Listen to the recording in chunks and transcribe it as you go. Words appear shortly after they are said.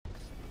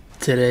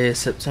Today is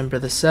September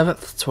the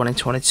 7th,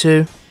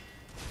 2022.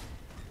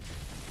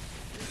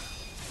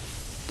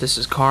 This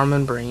is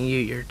Carmen bringing you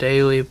your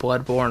daily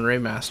Bloodborne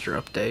Remaster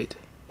update.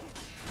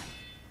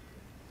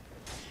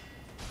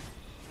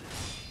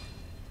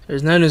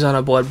 There's no news on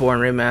a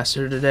Bloodborne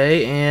Remaster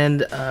today,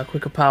 and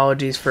quick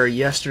apologies for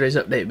yesterday's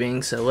update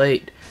being so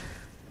late.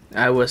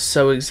 I was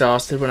so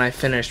exhausted when I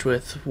finished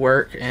with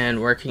work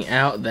and working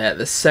out that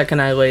the second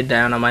I laid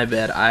down on my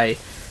bed, I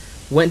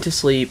went to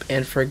sleep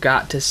and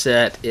forgot to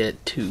set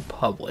it to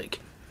public.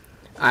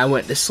 I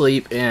went to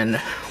sleep in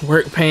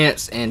work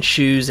pants and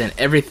shoes and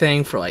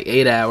everything for like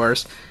 8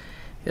 hours.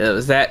 I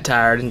was that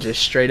tired and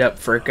just straight up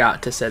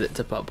forgot to set it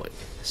to public.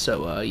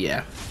 So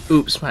yeah,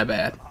 oops, my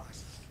bad.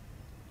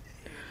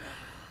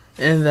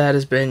 And that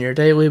has been your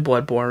daily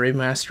Bloodborne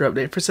Remaster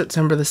update for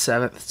September the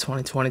 7th,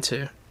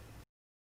 2022.